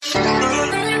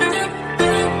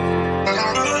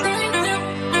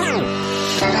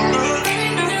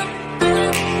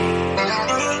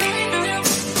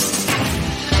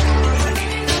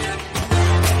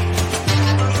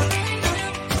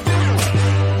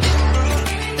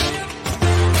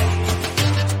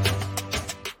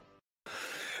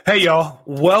Hey, y'all.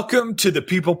 Welcome to the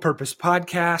People Purpose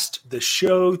Podcast, the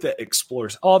show that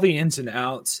explores all the ins and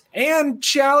outs and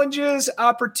challenges,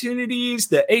 opportunities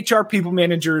that HR people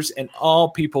managers and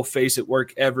all people face at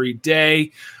work every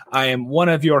day. I am one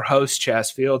of your hosts,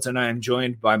 Chaz Fields, and I am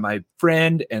joined by my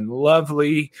friend and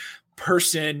lovely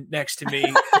person next to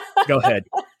me. Go ahead,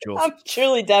 Jules. I'm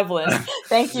truly Devlin.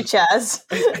 Thank you, Chaz.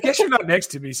 I guess you're not next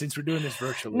to me since we're doing this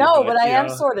virtually. No, but I am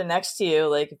sort of next to you.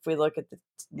 Like if we look at the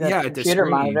computer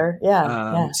monitor.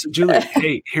 Yeah. So Julie,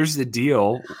 hey, here's the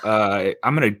deal.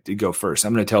 I'm going to go first.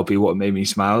 I'm going to tell people what made me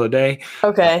smile today.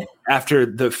 Okay. After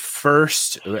the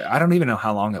first, I don't even know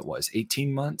how long it was,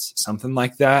 18 months, something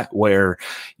like that, where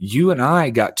you and I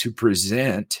got to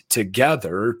present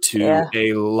together to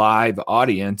a live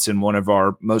audience in one of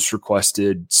our most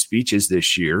requested speeches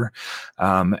this year.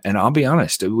 And I'll be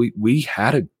honest, we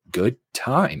had a good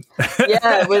time.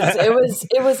 Yeah, it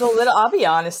was a little, I'll be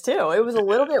honest too. It was a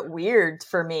little bit weird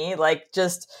for me. Like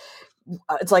just,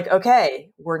 it's like,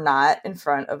 okay, we're not in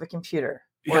front of a computer.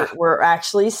 We're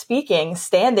actually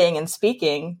standing and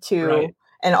speaking to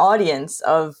an audience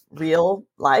of real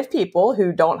live people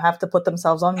who don't have to put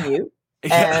themselves on mute.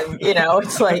 And,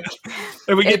 it's like.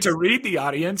 And we get to read the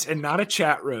audience and not a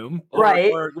chat room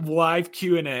or live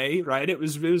Q&A, right? It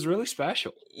was really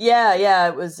special. Yeah.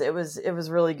 It was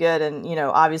really good. And,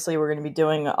 obviously we're going to be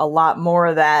doing a lot more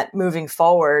of that moving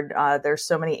forward. There's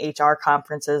so many HR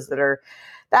conferences that are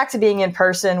back to being in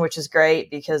person, which is great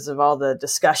because of all the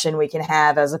discussion we can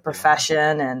have as a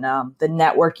profession and the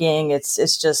networking. It's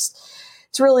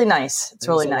really nice. It's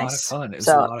really nice. It was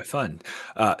a lot of fun.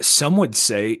 Some would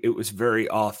say it was very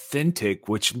authentic,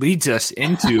 which leads us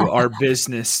into our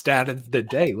business stat of the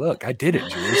day. Look, I did it,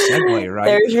 Julie. Segue, right?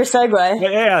 There's your segue.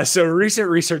 Yeah. So recent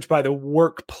research by the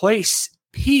Workplace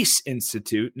Peace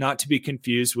Institute, not to be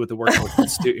confused with the Workplace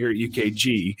Institute here at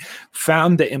UKG,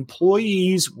 found that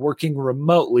employees working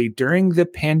remotely during the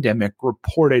pandemic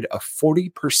reported a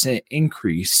 40%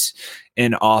 increase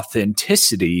in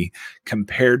authenticity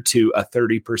compared to a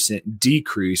 30%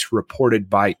 decrease reported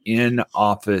by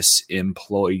in-office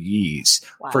employees.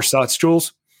 Wow. First thoughts,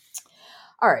 Jules?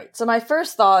 All right. So my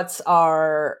first thoughts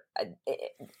are,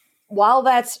 while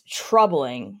that's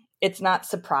troubling, it's not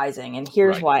surprising. And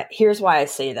here's why I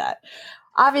say that.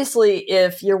 Obviously,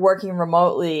 if you're working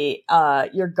remotely,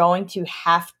 you're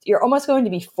almost going to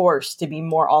be forced to be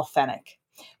more authentic.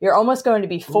 You're almost going to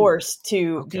be forced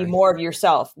to be more of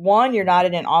yourself. One, you're not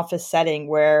in an office setting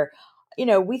where,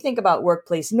 we think about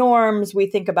workplace norms. We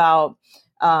think about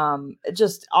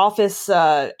just office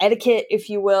etiquette, if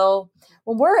you will.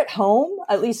 When we're at home,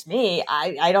 at least me,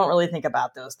 I don't really think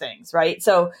about those things, right?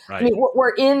 So, I mean, when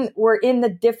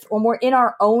we're in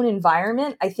our own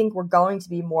environment, I think we're going to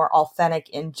be more authentic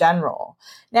in general.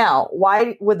 Now,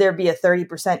 why would there be a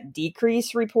 30%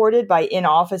 decrease reported by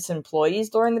in-office employees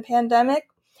during the pandemic?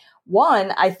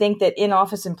 One, I think that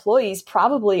in-office employees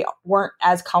probably weren't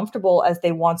as comfortable as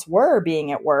they once were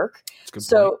being at work.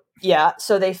 So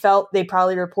they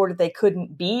probably reported they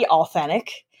couldn't be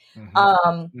authentic.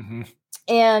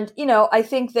 And, I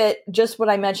think that just what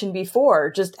I mentioned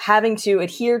before, just having to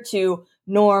adhere to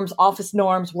norms, office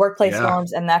norms, workplace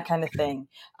norms, and that kind of thing,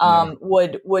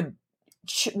 would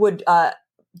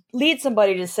lead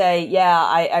somebody to say,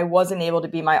 I wasn't able to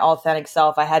be my authentic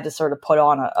self. I had to sort of put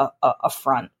on a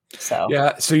front. So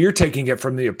you're taking it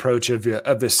from the approach of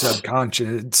the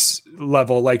subconscious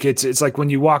level. Like it's like when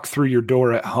you walk through your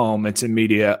door at home, it's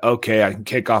immediate. Okay, I can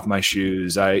kick off my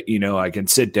shoes. I can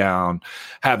sit down,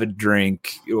 have a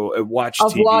drink, watch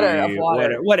TV, water.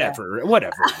 whatever it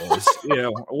is,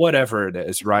 whatever it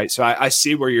is. Right. So I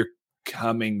see where you're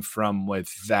coming from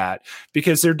with that,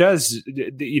 because there does,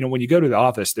 when you go to the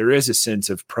office, there is a sense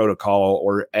of protocol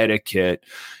or etiquette,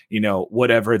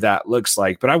 whatever that looks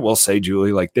like. But I will say,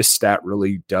 Julie, like this stat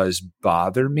really does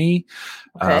bother me.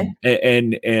 Okay.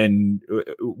 And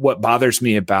what bothers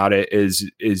me about it is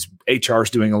HR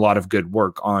is doing a lot of good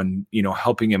work on,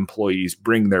 helping employees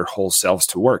bring their whole selves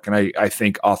to work. And I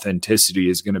think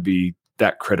authenticity is going to be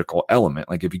that critical element.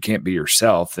 Like if you can't be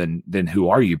yourself, then who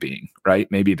are you being? Right.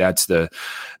 Maybe that's the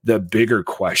bigger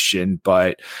question.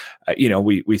 But,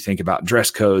 we think about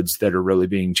dress codes that are really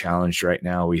being challenged right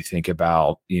now. We think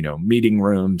about, meeting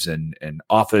rooms and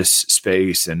office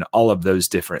space and all of those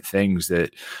different things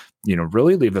that,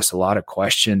 really leave us a lot of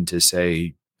question to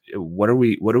say, what are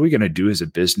we going to do as a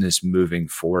business moving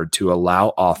forward to allow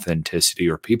authenticity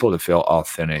or people to feel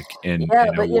authentic in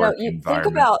a work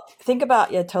environment? Think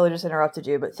about totally just interrupted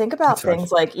you, but think about things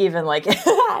like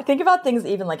think about things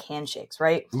even like handshakes,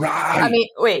 right? Right. I mean,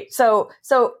 wait, so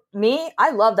me,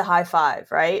 I love to high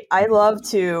five, right? I love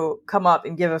to come up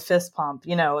and give a fist pump.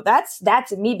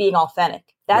 That's me being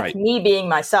authentic. That's me being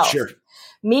myself. Sure.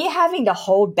 Me having to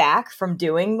hold back from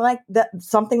doing like that,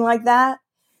 something like that.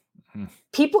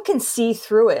 People can see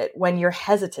through it when you're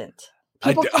hesitant.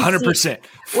 People 100%.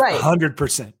 Right.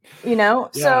 100%. Yeah.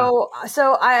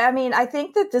 So I mean, I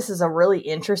think that this is a really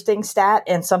interesting stat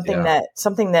and something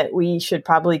that we should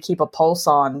probably keep a pulse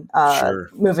on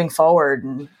moving forward.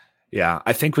 And yeah,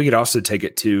 I think we could also take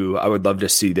it to, I would love to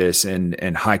see this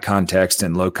in high context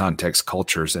and low context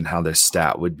cultures and how this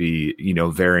stat would be,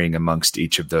 varying amongst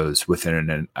each of those within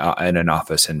in an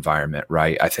office environment,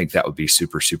 right? I think that would be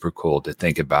super, super cool to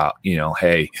think about,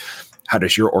 hey, how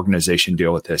does your organization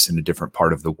deal with this in a different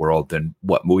part of the world than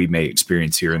what we may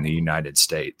experience here in the United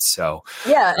States? So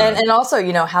yeah, and also,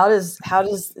 how does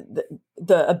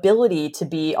the ability to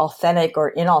be authentic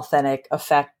or inauthentic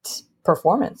affect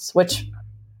performance? Which,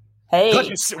 hey,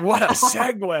 what a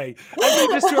segue! I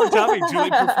think just to our topic,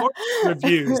 Julie, performance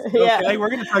reviews. Okay, we're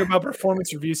going to talk about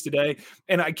performance reviews today,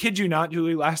 and I kid you not,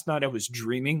 Julie. Last night I was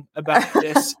dreaming about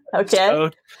this.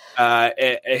 Okay.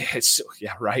 It's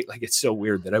right. Like, it's so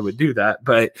weird that I would do that,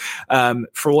 but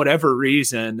for whatever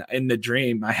reason, in the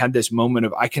dream, I had this moment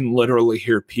of I can literally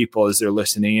hear people as they're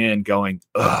listening in going,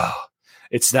 "Ugh,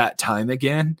 it's that time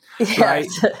again," right?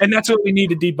 And that's what we need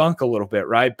to debunk a little bit,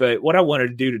 right? But what I wanted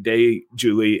to do today,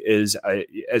 Julie, is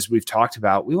as we've talked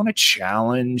about, we want to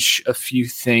challenge a few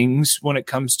things when it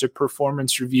comes to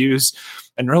performance reviews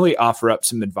and really offer up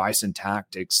some advice and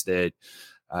tactics that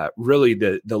really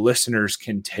the listeners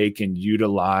can take and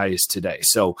utilize today.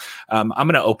 So I'm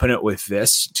going to open it with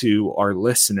this to our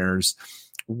listeners.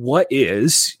 What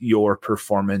is your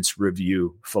performance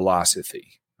review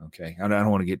philosophy? Okay. I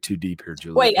don't want to get too deep here,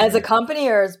 Julie. Wait, as a company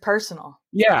or as personal?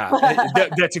 Yeah,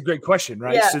 that's a great question,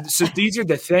 right? Yeah. So these are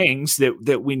the things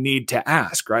that we need to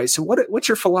ask, right? So what's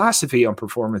your philosophy on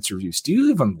performance reviews? Do you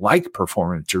even like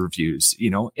performance reviews?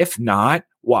 If not,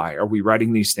 why? Are we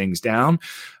writing these things down?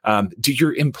 Do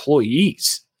your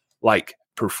employees like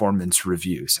performance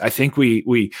reviews? I think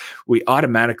we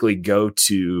automatically go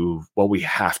to, well, we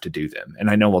have to do them. And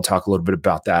I know we'll talk a little bit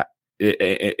about that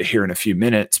here in a few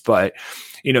minutes, but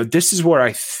this is where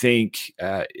I think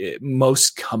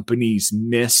most companies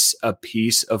miss a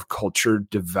piece of culture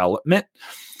development,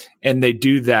 and they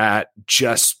do that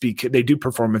just because they do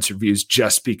performance reviews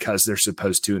just because they're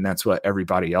supposed to, and that's what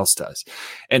everybody else does,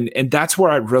 and that's where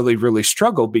I really, really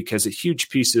struggle, because a huge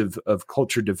piece of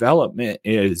culture development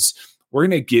is we're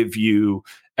going to give you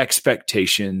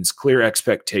expectations, clear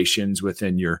expectations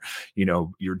within your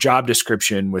job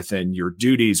description, within your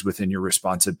duties, within your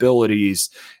responsibilities,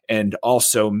 and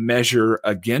also measure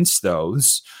against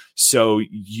those so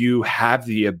you have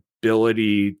the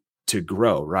ability to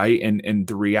grow, right? And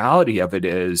the reality of it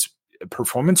is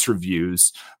performance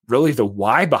reviews, really the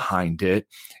why behind it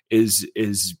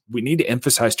is we need to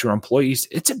emphasize to our employees,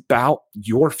 it's about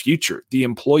your future, the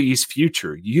employee's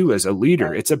future, you as a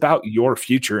leader. Right. It's about your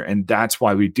future. And that's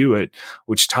why we do it,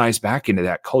 which ties back into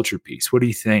that culture piece. What do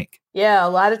you think? Yeah, a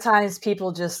lot of times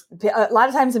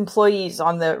employees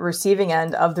on the receiving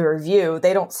end of the review,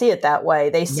 they don't see it that way.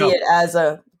 They see it as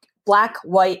a black,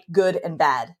 white, good, and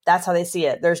bad. That's how they see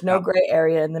it. There's no gray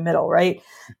area in the middle, right?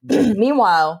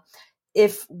 Meanwhile,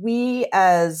 if we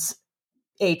as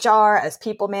HR, as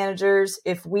people managers,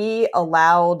 if we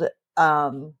allowed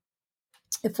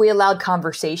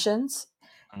conversations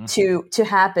to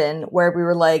happen where we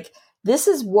were like, this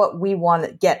is what we want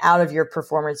to get out of your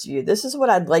performance review. This is what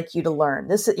I'd like you to learn.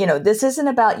 This isn't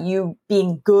about you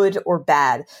being good or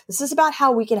bad. This is about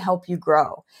how we can help you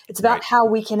grow. It's about how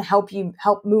we can help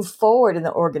move forward in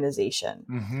the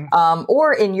organization,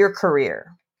 or in your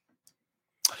career.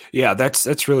 Yeah,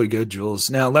 that's really good,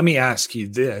 Jules. Now, let me ask you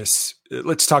this.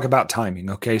 Let's talk about timing.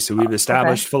 Okay. So we've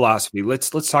established philosophy. Let's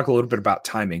talk a little bit about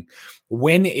timing.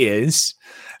 When is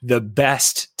the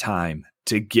best time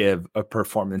to give a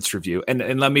performance review?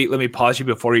 And let me pause you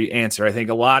before you answer. I think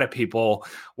a lot of people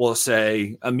will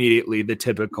say immediately the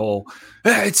typical,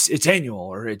 it's annual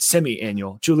or it's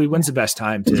semi-annual. Julie, when's the best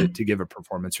time to give a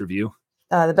performance review?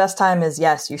 The best time is,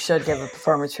 yes, you should give a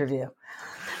performance review.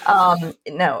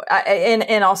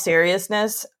 In all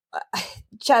seriousness,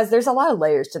 Chaz, there's a lot of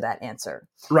layers to that answer.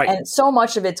 Right. And so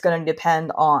much of it's going to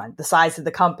depend on the size of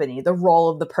the company, the role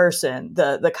of the person,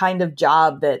 the kind of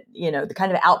job that, the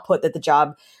kind of output that the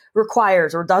job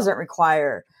requires or doesn't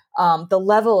require, the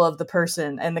level of the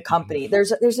person and the company.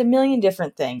 There's a million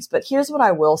different things, but here's what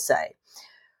I will say.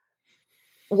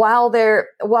 While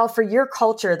for your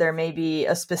culture, there may be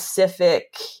a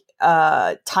specific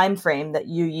time frame that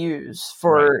you use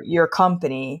for your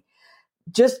company,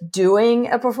 just doing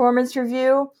a performance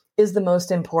review is the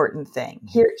most important thing.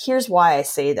 Here's why I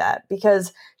say that.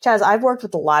 Because, Chaz, I've worked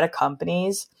with a lot of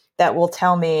companies that will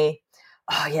tell me,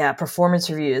 oh yeah, performance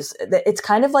reviews. It's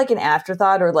kind of like an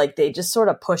afterthought, or like they just sort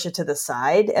of push it to the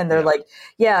side and they're like,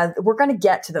 yeah, we're going to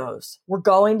get to those. We're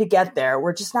going to get there.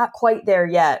 We're just not quite there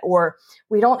yet. Or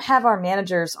we don't have our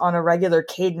managers on a regular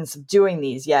cadence of doing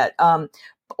these yet.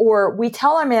 Or we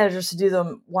tell our managers to do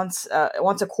them once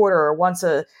a quarter or once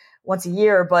a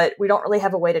year, but we don't really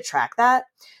have a way to track that.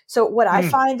 So what I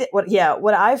find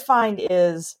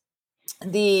is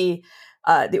the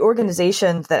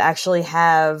organizations that actually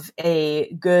have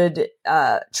a good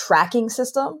tracking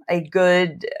system, a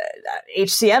good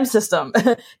HCM system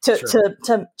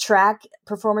to track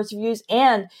performance reviews,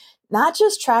 and not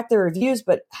just track their reviews,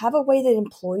 but have a way that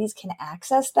employees can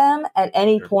access them at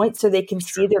any point so they can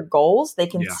see their goals, they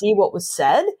can see what was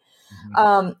said.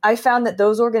 I found that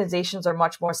those organizations are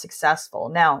much more successful.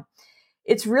 Now,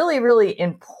 it's really, really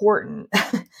important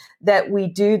that we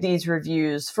do these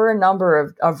reviews for a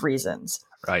number of reasons.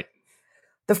 Right.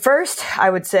 The first, I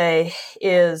would say,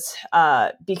 is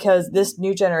because this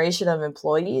new generation of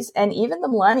employees and even the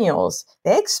millennials,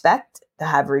 they expect to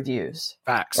have reviews.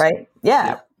 Facts. Right? Yeah.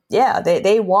 Yep. Yeah.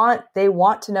 They want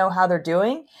to know how they're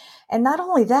doing. And not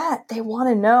only that, they want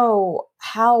to know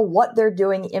how what they're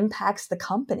doing impacts the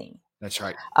company. That's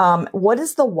right. What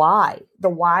is the why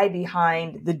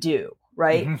behind the do,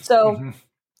 right? Mm-hmm.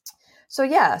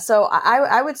 So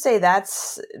I would say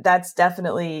that's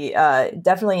definitely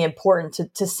important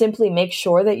to simply make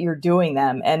sure that you're doing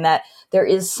them and that there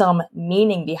is some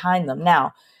meaning behind them.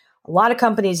 Now, a lot of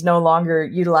companies no longer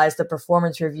utilize the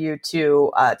performance review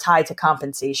to tie to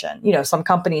compensation. You know, some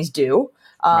companies do,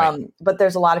 but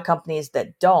there's a lot of companies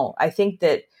that don't. I think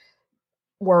that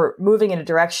we're moving in a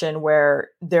direction where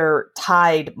they're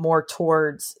tied more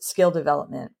towards skill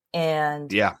development.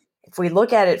 And if we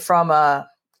look at it from a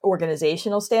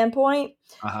organizational standpoint,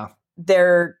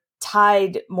 they're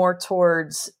tied more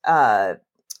towards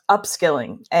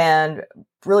upskilling and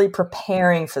really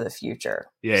preparing for the future.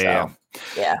 Yeah.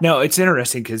 No, it's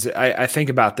interesting because I think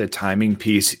about the timing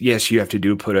piece. Yes, you have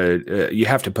to put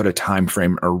a time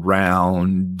frame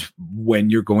around when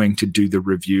you're going to do the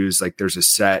reviews. Like there's a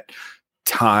set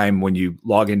time when you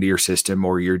log into your system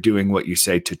or you're doing what you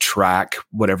say to track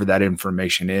whatever that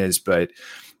information is. But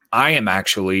I am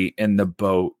actually in the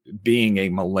boat being a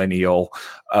millennial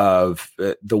of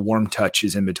the warm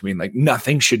touches in between. Like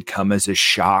nothing should come as a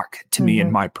shock to me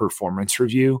in my performance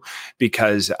review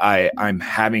because I'm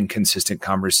having consistent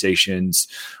conversations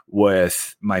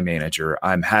with my manager.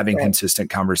 I'm having consistent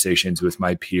conversations with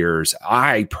my peers.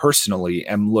 I personally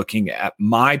am looking at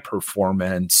my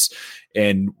performance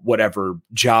in whatever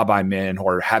job I'm in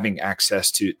or having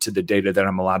access to the data that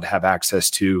I'm allowed to have access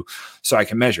to so I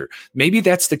can measure. Maybe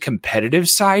that's the competitive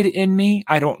side in me.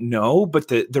 I don't know. But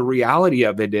the reality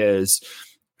of it is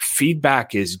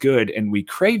feedback is good. And we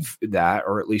crave that,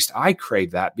 or at least I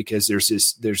crave that because there's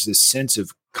this sense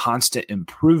of constant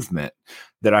improvement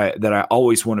that I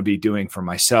always want to be doing for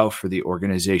myself, for the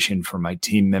organization, for my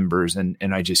team members. And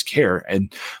I just care.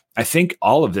 And I think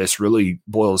all of this really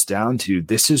boils down to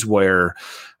this is where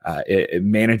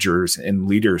managers and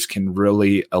leaders can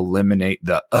really eliminate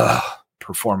the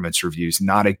performance reviews,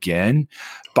 not again,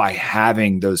 by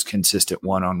having those consistent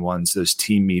one-on-ones, those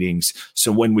team meetings.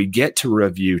 So when we get to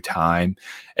review time,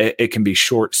 it can be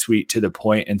short, sweet, to the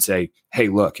point and say, hey,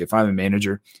 look, if I'm a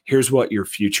manager, here's what your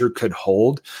future could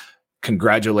hold.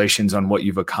 Congratulations on what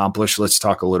you've accomplished. Let's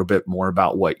talk a little bit more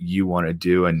about what you want to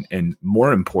do. And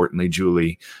more importantly,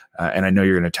 Julie, and I know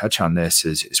you're going to touch on this,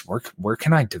 is where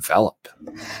can I develop?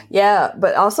 Yeah,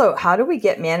 but also how do we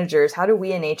get managers? How do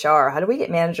we in HR, how do we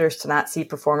get managers to not see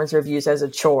performance reviews as a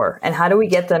chore? And how do we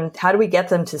get them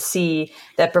to see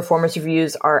that performance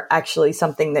reviews are actually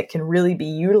something that can really be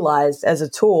utilized as a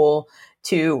tool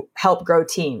to help grow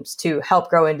teams, to help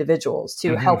grow individuals,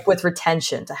 to help with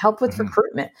retention, to help with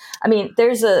recruitment? I mean,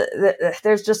 there's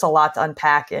just a lot to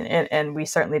unpack, and we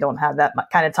certainly don't have that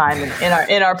kind of time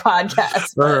in our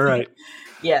podcast. Right.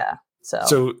 Yeah.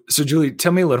 So Julie,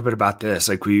 tell me a little bit about this.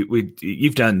 Like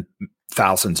you've done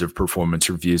thousands of performance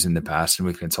reviews in the past, and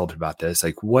we've consulted about this.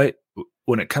 Like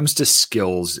when it comes to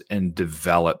skills and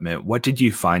development, what did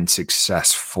you find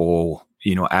successful,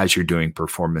 as you're doing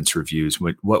performance reviews?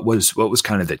 What was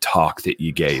kind of the talk that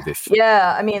you gave?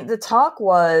 Yeah, I mean, the talk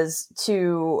was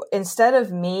to, instead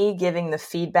of me giving the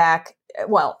feedback,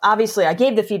 well, obviously I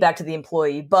gave the feedback to the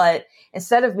employee, but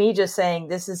instead of me just saying,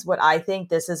 this is what I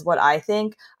think,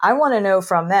 I want to know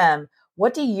from them,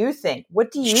 what do you think?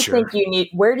 What do you Sure. think you need?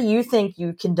 Where do you think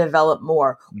you can develop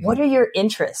more? Mm-hmm. What are your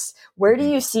interests? Where do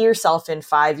you see yourself in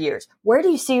 5 years? Where do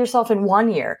you see yourself in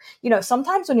 1 year?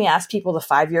 Sometimes when you ask people the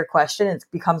 5-year question, it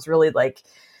becomes really like,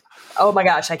 oh my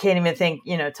gosh, I can't even think,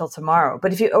 till tomorrow.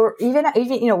 But or even,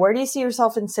 where do you see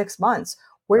yourself in 6 months?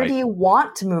 Where do you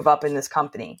want to move up in this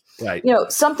company? Right.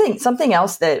 Something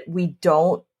else that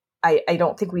I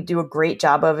don't think we do a great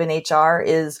job of in HR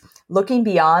is looking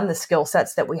beyond the skill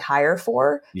sets that we hire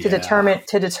for to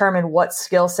determine what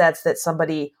skill sets that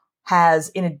somebody has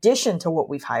in addition to what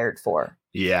we've hired for.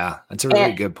 Yeah, that's a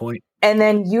really good point. And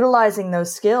then utilizing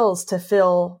those skills to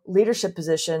fill leadership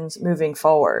positions moving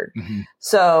forward. Mm-hmm.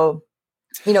 So,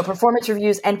 performance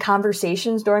reviews and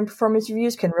conversations during performance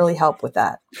reviews can really help with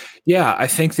that. Yeah, I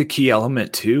think the key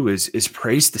element too is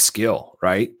praise the skill,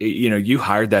 right? You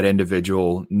hired that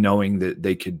individual knowing that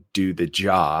they could do the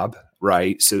job,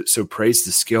 right? So praise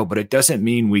the skill, but it doesn't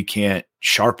mean we can't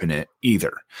sharpen it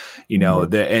either.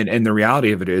 And the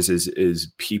reality of it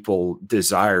is people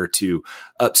desire to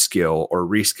upskill or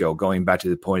reskill, going back to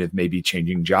the point of maybe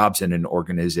changing jobs in an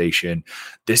organization.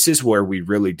 This is where we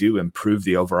really do improve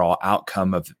the overall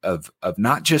outcome of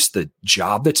not just the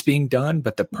job that's being done,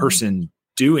 but the person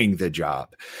doing the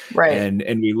job. Right.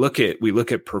 And we look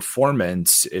at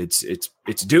performance, it's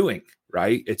doing,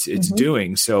 right? It's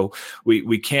doing. So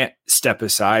we can't step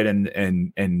aside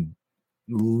and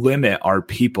limit our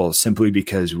people simply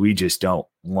because we just don't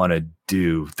want to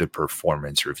do the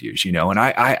performance reviews, and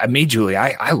I immediately,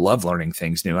 I love learning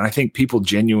things new. And I think people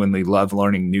genuinely love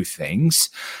learning new things,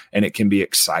 and it can be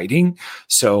exciting.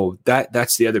 So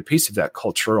that's the other piece of that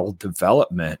cultural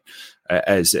development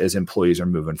as employees are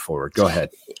moving forward. Go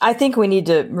ahead. I think we need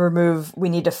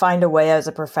to find a way as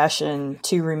a profession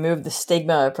to remove the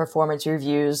stigma of performance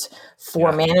reviews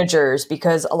for managers,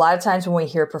 because a lot of times when we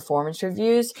hear performance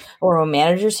reviews or when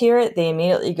managers hear it, they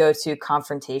immediately go to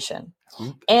confrontation.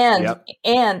 And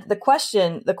the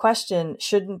question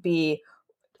shouldn't be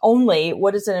only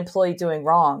what is an employee doing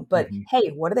wrong, but hey,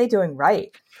 what are they doing right?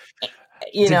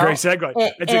 It's a great segue.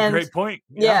 It's a great point.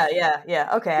 Yeah.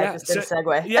 Okay, I just did a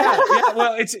segue.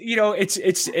 Well,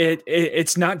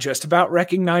 it's not just about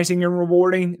recognizing and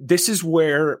rewarding. This is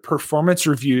where performance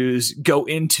reviews go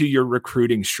into your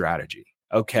recruiting strategy.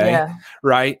 Okay. Yeah.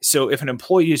 Right. So if an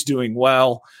employee is doing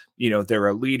well, they're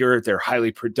a leader, they're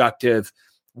highly productive.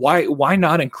 Why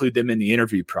not include them in the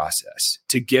interview process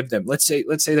to give them, let's say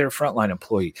they're a frontline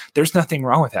employee. There's nothing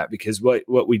wrong with that, because what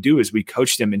we do is we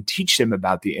coach them and teach them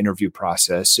about the interview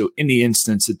process. So in the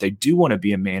instance that they do want to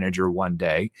be a manager one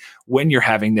day, when you're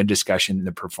having the discussion in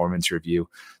the performance review,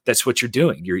 that's what you're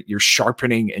doing. You're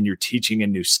sharpening and you're teaching a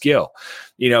new skill.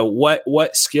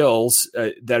 What skills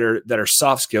that are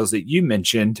soft skills that you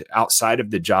mentioned outside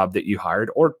of the job that you hired,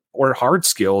 or hard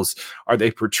skills are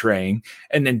they portraying?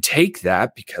 And then take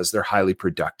that, because they're highly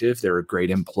productive, they're a great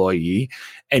employee,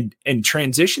 and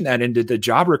transition that into the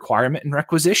job requirement and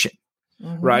requisition.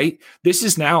 Right. This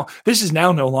is now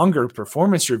no longer a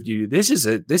performance review. This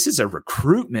is a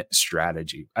recruitment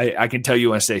strategy. I can tell you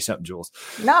want to say something, Jules.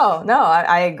 No,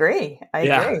 I agree. I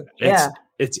agree.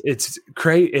 It's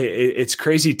crazy. It's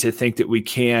crazy to think that we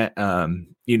can't,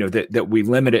 that we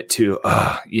limit it to,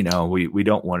 we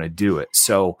don't want to do it.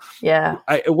 So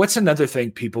what's another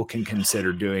thing people can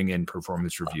consider doing in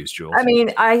performance reviews, Jules? I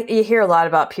mean, you hear a lot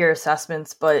about peer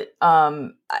assessments, but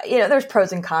there's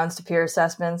pros and cons to peer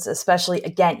assessments, especially,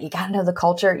 again, you got to know the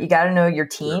culture. You got to know your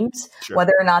teams, sure.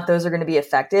 Whether or not those are going to be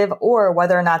effective or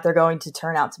whether or not they're going to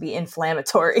turn out to be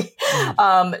inflammatory.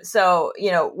 So,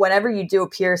 whenever you do a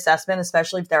peer assessment,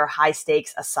 especially if there are high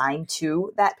stakes assigned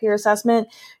to that peer assessment,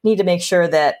 you need to make sure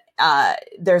that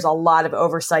there's a lot of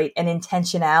oversight and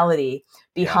intentionality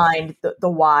behind the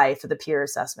why for the peer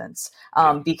assessments.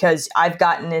 Because I've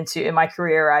gotten into, in my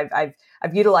career,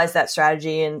 I've utilized that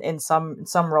strategy in some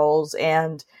roles,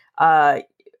 and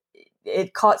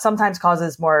it sometimes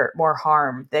causes more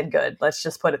harm than good. Let's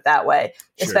just put it that way,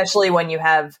 sure. Especially when you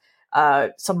have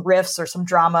some rifts or some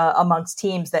drama amongst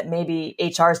teams that maybe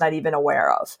HR is not even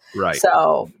aware of. Right.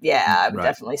 So I would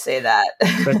definitely say that.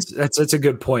 That's a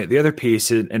good point. The other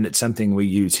piece, and it's something we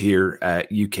use here at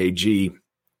UKG,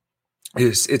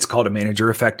 it's called a manager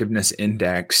effectiveness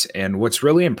index. And what's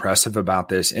really impressive about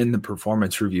this in the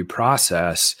performance review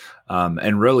process,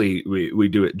 and really we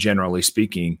do it generally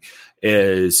speaking,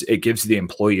 is it gives the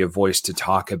employee a voice to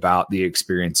talk about the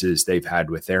experiences they've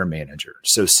had with their manager.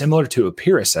 So similar to a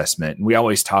peer assessment, we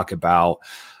always talk about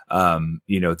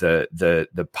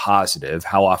the positive.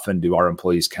 How often do our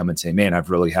employees come and say, man, I've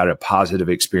really had a positive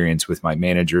experience with my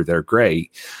manager. They're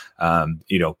great.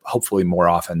 Hopefully more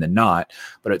often than not,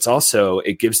 but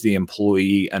it gives the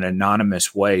employee an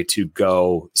anonymous way to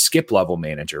go skip level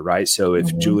manager, right? So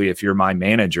if Julie, if you're my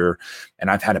manager and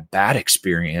I've had a bad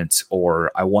experience,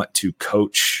 or I want to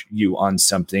coach you on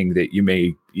something that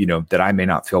that I may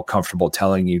not feel comfortable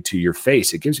telling you to your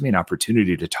face, it gives me an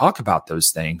opportunity to talk about those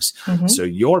things. So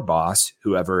your boss,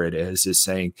 whoever it is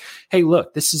saying, hey,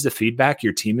 look, this is the feedback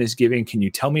your team is giving. Can you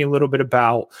tell me a little bit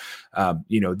about,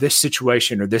 this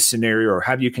situation or this scenario, or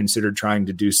have you considered trying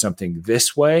to do something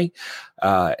this way?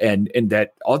 And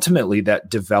that ultimately that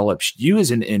develops you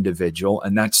as an individual.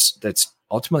 And that's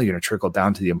ultimately going to trickle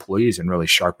down to the employees and really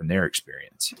sharpen their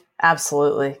experience.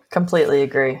 Absolutely. Completely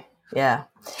agree. Yeah.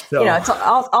 So, it's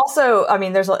also,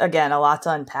 there's, again, a lot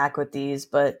to unpack with these,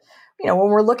 but, when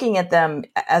we're looking at them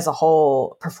as a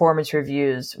whole, performance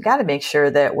reviews, we got to make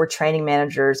sure that we're training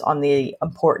managers on the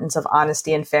importance of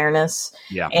honesty and fairness,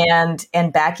 and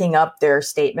backing up their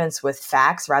statements with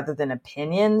facts rather than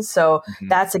opinions. So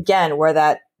that's, again, where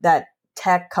that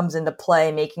tech comes into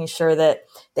play, making sure that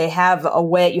you have a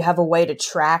way to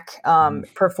track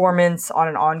performance on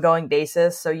an ongoing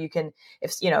basis. So you can,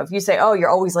 if you say, oh, you're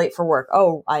always late for work.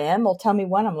 Oh, I am. Well, tell me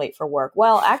when I'm late for work.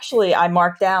 Well, actually I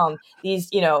marked down these,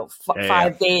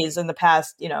 5 days in the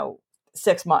past,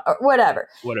 6 months or whatever.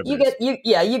 You get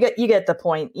the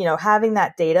point. Having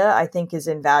that data, I think, is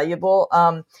invaluable.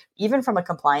 Even from a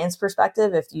compliance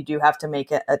perspective, if you do have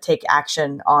to take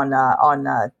action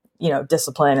on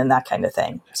discipline and that kind of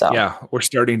thing. So yeah, we're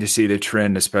starting to see the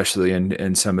trend, especially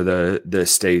in some of the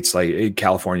states like in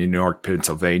California, New York,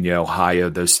 Pennsylvania, Ohio,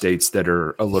 those states that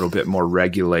are a little bit more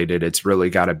regulated. It's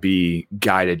really got to be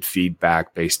guided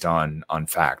feedback based on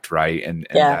fact, right? And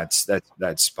that's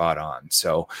spot on.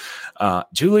 So,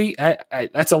 Julie,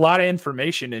 that's a lot of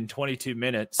information in 22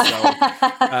 minutes. So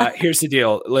here's the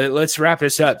deal. Let's wrap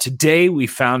this up. Today, we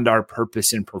found our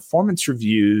purpose, and performance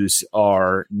reviews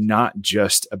are not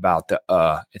just about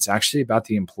it's actually about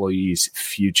the employee's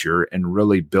future and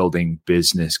really building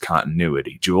business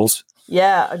continuity. Jules?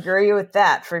 Yeah, agree with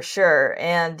that for sure.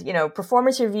 And,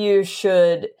 performance reviews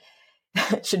should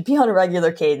be on a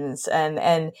regular cadence.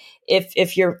 And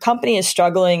if your company is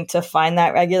struggling to find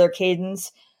that regular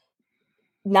cadence,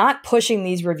 not pushing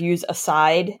these reviews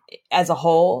aside as a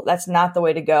whole, that's not the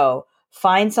way to go.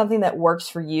 Find something that works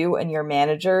for you and your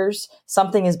managers.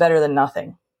 Something is better than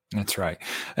nothing. That's right.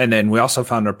 And then we also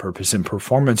found our purpose, and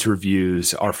performance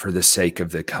reviews are for the sake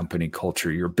of the company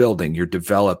culture you're building, you're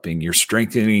developing, you're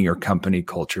strengthening your company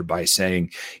culture by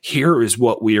saying, here is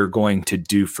what we are going to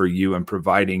do for you, and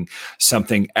providing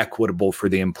something equitable for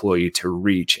the employee to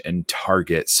reach and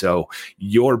target. So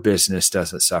your business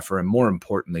doesn't suffer. And more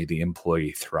importantly, the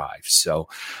employee thrives. So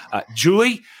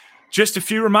Julie, just a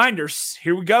few reminders.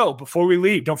 Here we go. Before we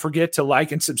leave, don't forget to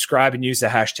like and subscribe and use the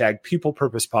hashtag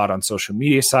PeoplePurposePod on social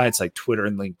media sites like Twitter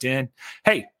and LinkedIn.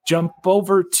 Hey, jump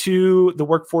over to the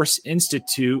Workforce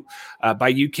Institute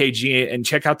by UKG and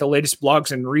check out the latest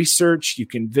blogs and research. You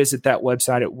can visit that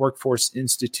website at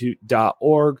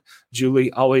workforceinstitute.org.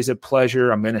 Julie, always a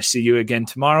pleasure. I'm going to see you again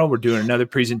tomorrow. We're doing another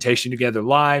presentation together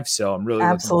live, so I'm really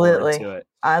looking forward to it.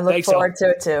 I look forward to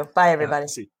it too. Bye, everybody.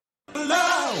 See you.